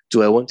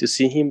do I want to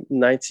see him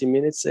 90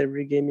 minutes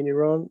every game in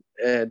Iran,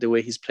 the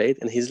way he's played?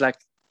 And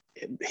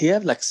he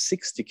have like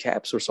 60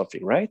 caps or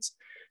something, right?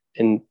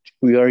 And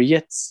we are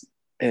yet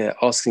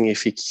asking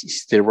if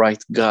he's the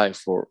right guy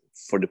for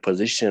the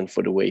position,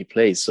 for the way he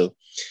plays. So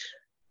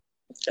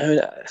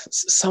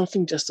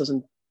something just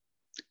doesn't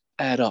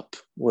add up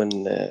when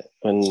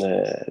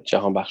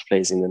Jahan Bakhsh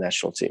plays in the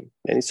national team.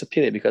 And it's a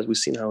pity because we've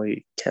seen how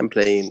he can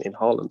play in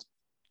Holland.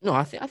 No,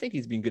 I think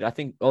he's been good. I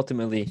think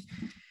ultimately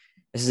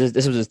this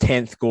was his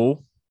 10th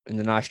goal in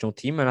the national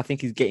team, and I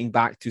think he's getting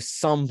back to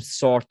some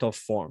sort of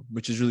form,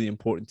 which is really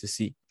important to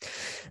see.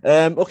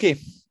 Okay,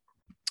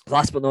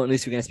 last but not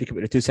least, we're going to speak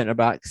about the two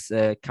centre-backs,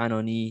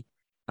 Kanoni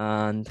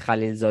and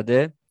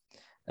Khalilzadeh.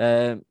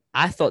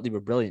 I thought they were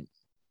brilliant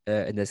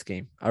in this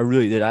game. I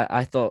really did.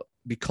 I thought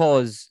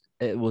because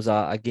it was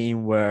a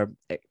game where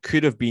it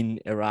could have been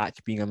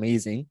Iraq being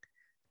amazing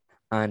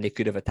and they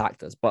could have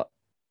attacked us, but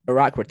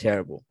Iraq were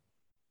terrible.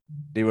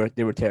 They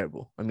were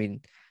terrible. I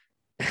mean,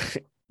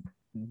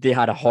 they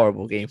had a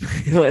horrible game.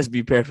 Let's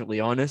be perfectly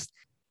honest.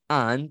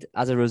 And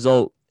as a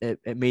result,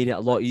 it made it a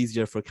lot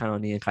easier for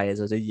Kanoni and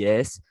Khalilzadeh,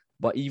 yes.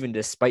 But even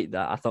despite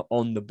that, I thought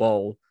on the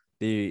ball,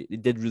 they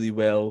did really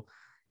well,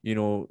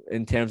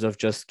 in terms of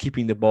just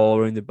keeping the ball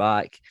around the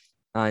back.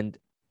 And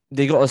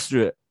they got us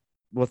through it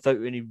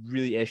without any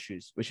really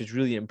issues, which is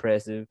really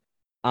impressive.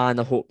 And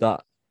I hope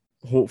that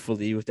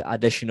hopefully with the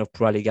addition of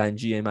Pour Ali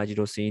Ganji and Majid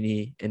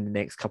Hosseini in the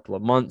next couple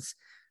of months,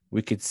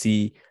 we could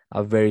see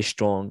a very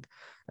strong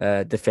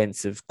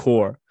defensive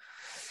core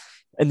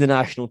in the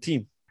national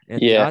team.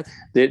 Yeah,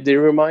 they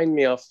remind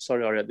me of,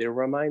 sorry, Arya, they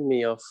remind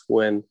me of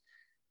when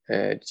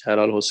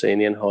Jalal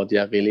Hosseini and Hadi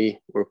Aghili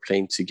were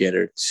playing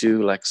together.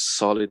 Two like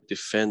solid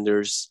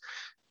defenders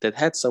that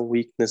had some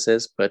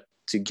weaknesses, but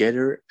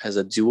together as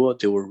a duo,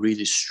 they were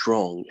really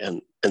strong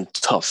and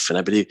tough. And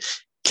I believe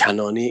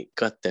Kanoni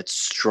got that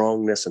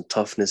strongness and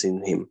toughness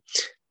in him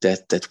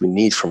that we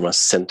need from a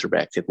centre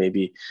back, that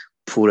maybe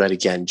Pour Ali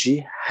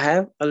Ganji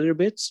have a little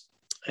bit.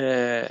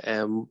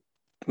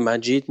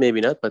 Majid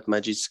maybe not, but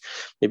Majid's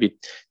maybe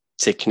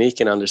technique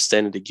and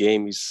understanding the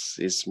game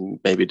is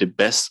maybe the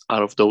best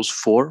out of those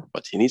four,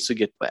 but he needs to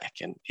get back.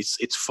 And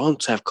it's fun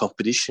to have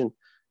competition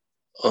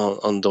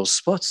on those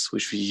spots,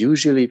 which we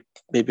usually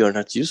maybe are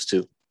not used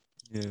to.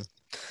 Yeah.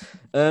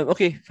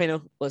 Okay,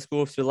 final. Let's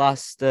go to the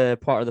last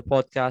part of the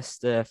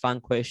podcast, fan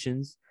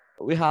questions.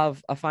 We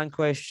have a fan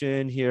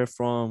question here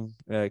from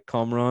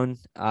Comron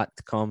at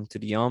Com to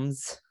the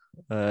Yums.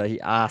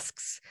 He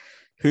asks,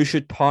 who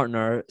should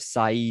partner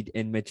Saeed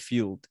in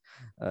midfield?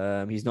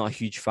 He's not a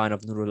huge fan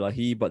of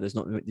Nurullahi, but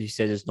he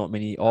says there's not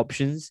many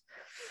options.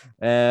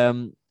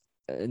 And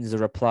there's a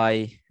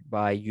reply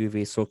by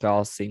Juve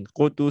Sokal saying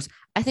Qudus.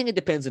 I think it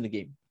depends on the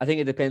game. I think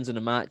it depends on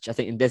the match. I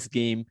think in this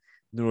game,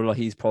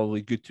 Nurullahi is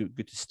probably good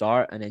to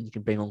start, and then you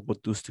can bring on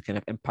Qudus to kind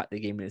of impact the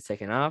game in the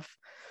second half.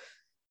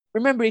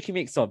 Remember, you can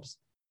make subs.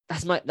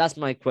 That's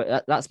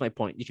my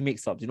point. You can make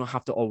subs. You don't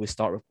have to always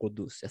start with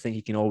Qudus. I think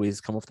you can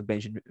always come off the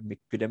bench and make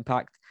good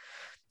impact.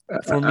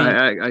 For me,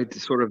 I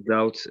sort of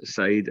doubt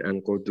Saeed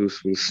and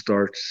Qudus will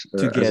start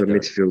as a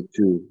midfield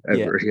too.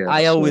 Ever. Yeah.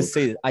 I always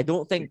say that. I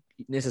don't think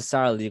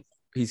necessarily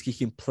he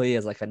can play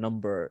as like a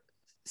number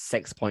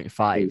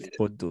 6.5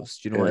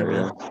 Qudus. Do you know what I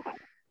mean?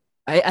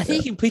 I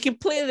think he can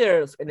play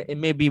there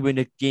and maybe when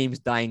the game's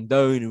dying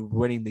down and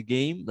winning the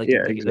game, like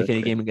Yeah, like in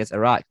a game against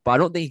Iraq. But I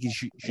don't think he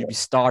should be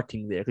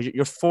starting there because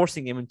you're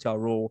forcing him into a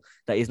role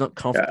that he's not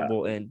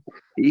comfortable in.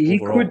 He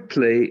overall. could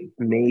play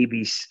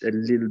maybe a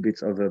little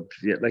bit of a,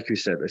 yeah, like you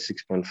said, a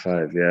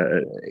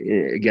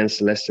 6.5,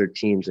 against lesser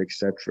teams,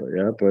 etc.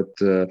 Yeah, but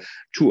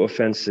too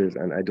offensive,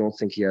 and I don't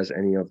think he has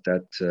any of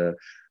that.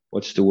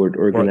 What's the word?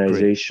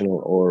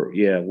 Organizational or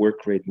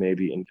work rate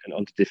maybe, and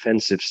on the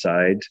defensive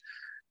side.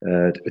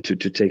 To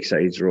take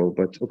Saeed's role,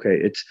 but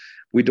okay,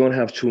 we don't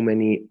have too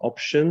many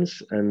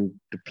options, and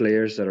the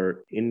players that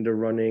are in the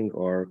running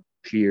are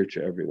clear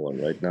to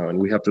everyone right now, and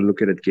we have to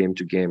look at it game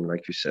to game,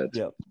 like you said.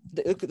 Yeah.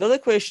 The other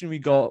question we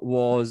got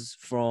was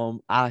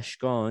from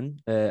Ashkan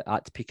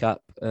at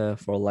Pickup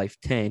for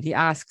Life 10. He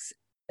asks,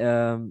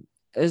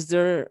 is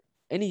there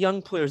any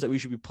young players that we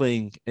should be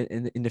playing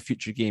in the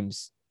future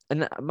games?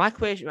 And my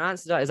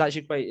answer to that is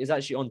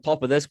actually on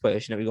top of this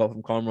question that we got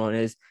from Cormoran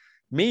is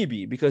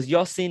maybe, because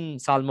Yassine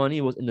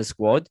Salmani was in the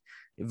squad,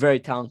 a very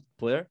talented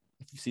player.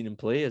 If you've seen him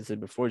play, as I said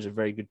before, he's a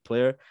very good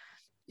player.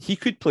 He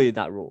could play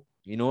that role,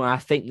 and I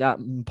think that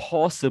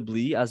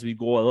possibly as we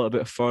go a little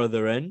bit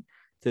further in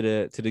to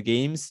the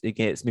games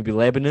against maybe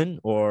Lebanon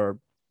or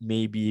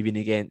maybe even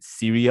against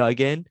Syria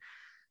again,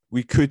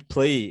 we could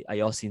play a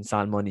Yassine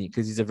Salmani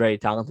because he's a very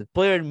talented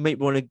player and might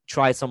want to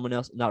try someone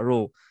else in that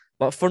role.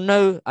 But for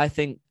now, I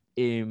think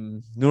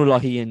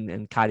Nurlahi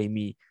and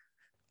Karimi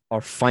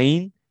are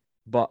fine,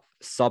 but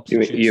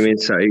substitutes. You mean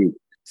Saeed?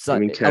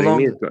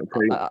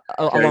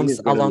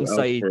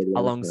 Alongside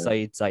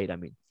Saeed, I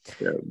mean.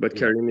 Yeah, but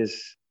Karim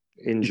is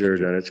injured,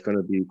 and it's going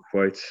to be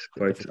quite.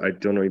 I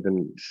don't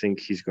even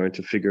think he's going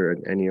to figure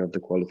in any of the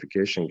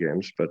qualification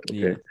games. But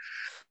okay,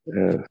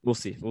 we'll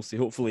see.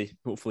 Hopefully,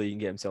 he can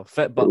get himself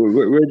fit. But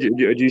where do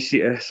you see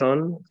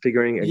Ehsan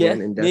figuring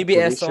again in that maybe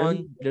position?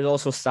 Ehsan. There's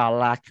also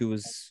Salah, who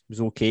was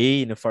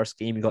okay in the first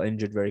game. He got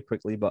injured very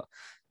quickly, but.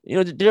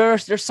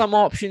 There's some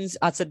options.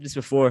 I said this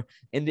before.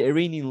 In the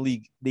Iranian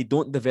league, they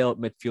don't develop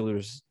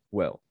midfielders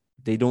well.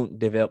 They don't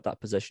develop that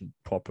position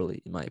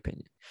properly, in my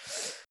opinion.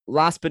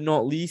 Last but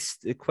not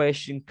least, the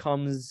question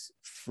comes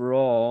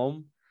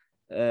from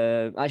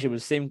actually it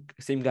was the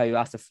same guy who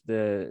asked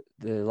the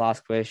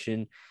last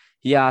question.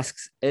 He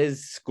asks,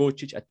 is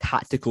Skocic a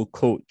tactical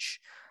coach?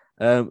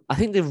 I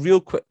think the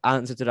real quick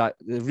answer to that,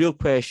 the real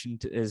question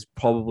is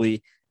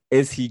probably,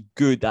 is he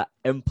good at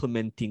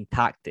implementing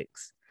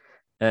tactics?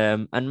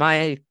 And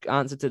my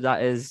answer to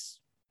that is,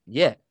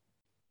 yeah,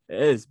 it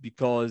is,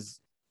 because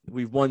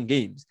we've won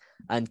games.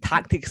 And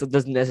tactics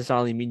doesn't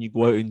necessarily mean you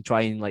go out and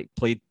try and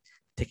play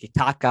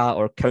tiki-taka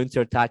or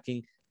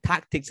counter-attacking.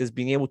 Tactics is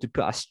being able to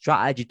put a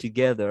strategy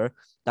together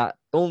that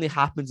only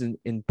happens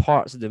in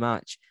parts of the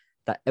match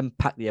that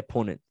impact the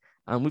opponent.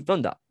 And we've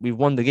done that. We've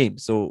won the game.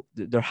 So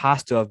there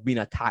has to have been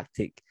a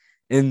tactic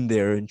in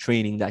there in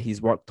training that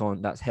he's worked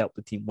on that's helped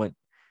the team win,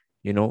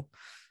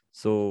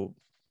 So...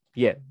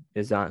 yeah,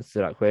 is the answer to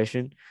that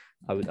question.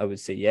 I would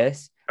say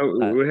yes.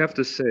 We have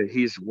to say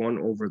he's won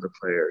over the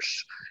players.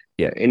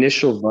 Yeah,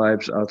 initial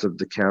vibes out of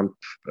the camp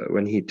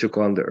when he took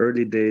on the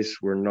early days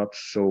were not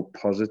so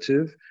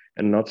positive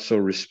and not so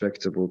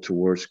respectable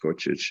towards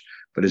Skocic.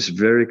 But it's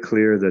very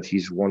clear that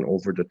he's won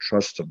over the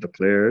trust of the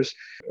players.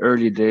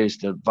 Early days,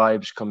 the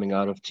vibes coming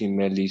out of Team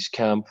Melli's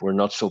camp were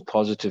not so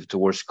positive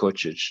towards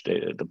Skocic.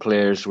 The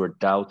players were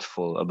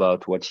doubtful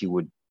about what he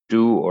would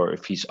do, or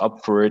if he's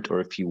up for it, or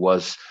if he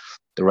was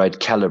the right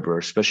caliber,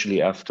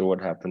 especially after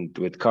what happened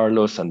with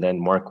Carlos and then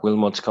Mark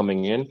Wilmot's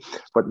coming in.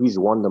 But he's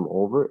won them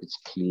over. It's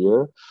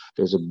clear.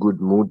 There's a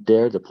good mood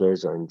there. The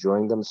players are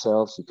enjoying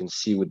themselves. You can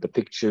see with the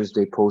pictures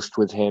they post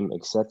with him,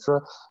 etc.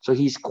 So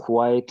he's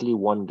quietly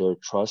won their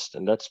trust,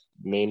 and that's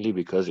mainly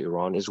because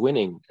Iran is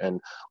winning.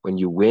 And when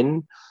you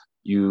win,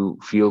 you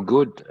feel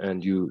good,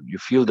 and you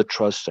feel the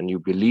trust, and you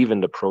believe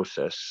in the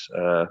process.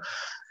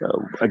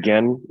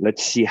 Again,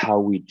 let's see how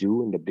we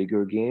do in the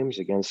bigger games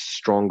against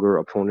stronger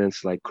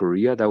opponents like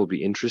Korea. That would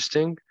be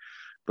interesting.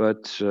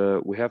 But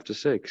we have to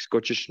say,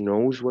 Skocic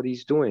knows what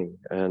he's doing,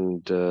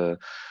 and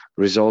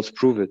results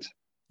prove it.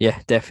 Yeah,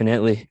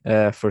 definitely,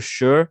 for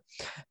sure.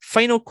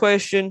 Final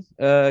question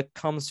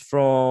comes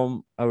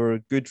from our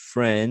good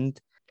friend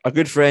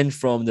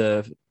from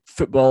the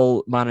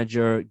Football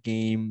Manager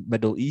Game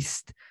Middle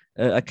East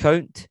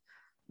account.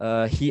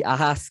 He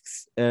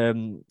asks,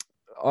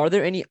 are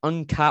there any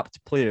uncapped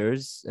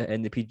players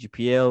in the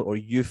PGPL or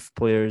youth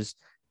players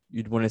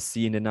you'd want to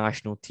see in the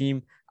national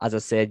team? As I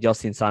said,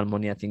 Yassine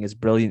Salmani, I think, is a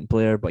brilliant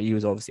player, but he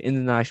was obviously in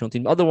the national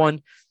team. The other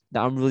one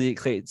that I'm really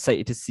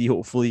excited to see,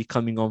 hopefully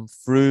coming on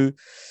through,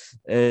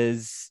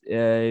 is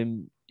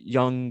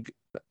young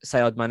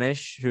Sayed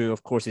Manish, who,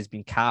 of course, has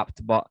been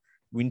capped, but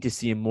we need to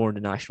see him more in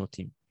the national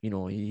team.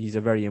 He's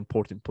a very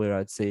important player,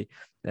 I'd say,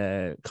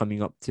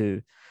 coming up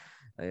to...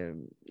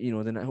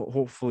 then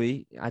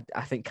hopefully,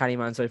 I think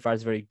Kariman so far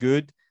is very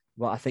good,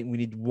 but I think we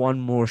need one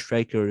more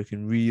striker who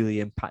can really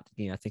impact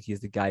the game. I think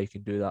he's the guy who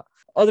can do that.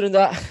 Other than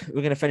that,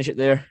 we're going to finish it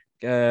there.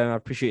 I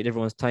appreciate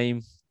everyone's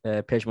time.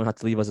 Pejman had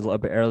to leave us a little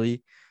bit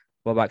early.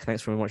 Babak,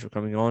 thanks very much for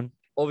coming on.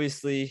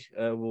 obviously,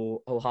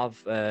 we'll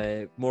have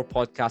more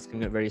podcasts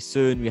coming out very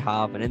soon. We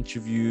have an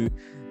interview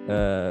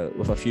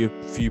with a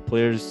few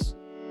players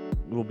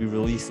will be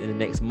released in the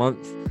next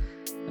month,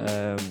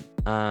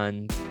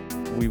 and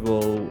we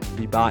will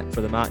be back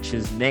for the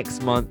matches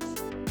next month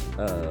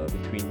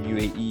between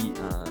UAE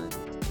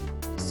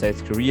and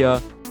South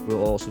Korea.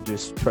 We'll also do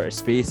Twitter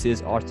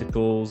Spaces,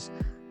 articles,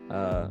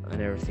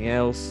 and everything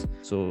else.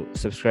 So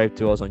subscribe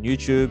to us on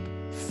YouTube,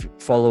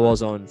 follow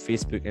us on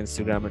Facebook,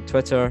 Instagram, and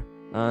Twitter,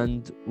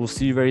 and we'll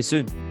see you very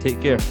soon.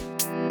 Take care.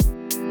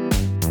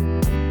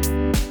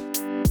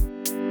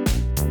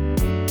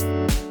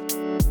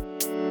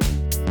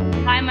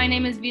 Hi, my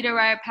name is Vida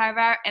Raya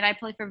Parvar, and I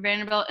play for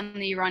Vanderbilt in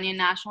the Iranian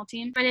national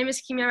team. My name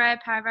is Kimia Raya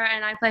Parvar,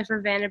 and I play for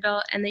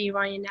Vanderbilt and the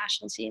Iranian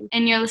national team.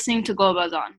 And you're listening to Global Zone.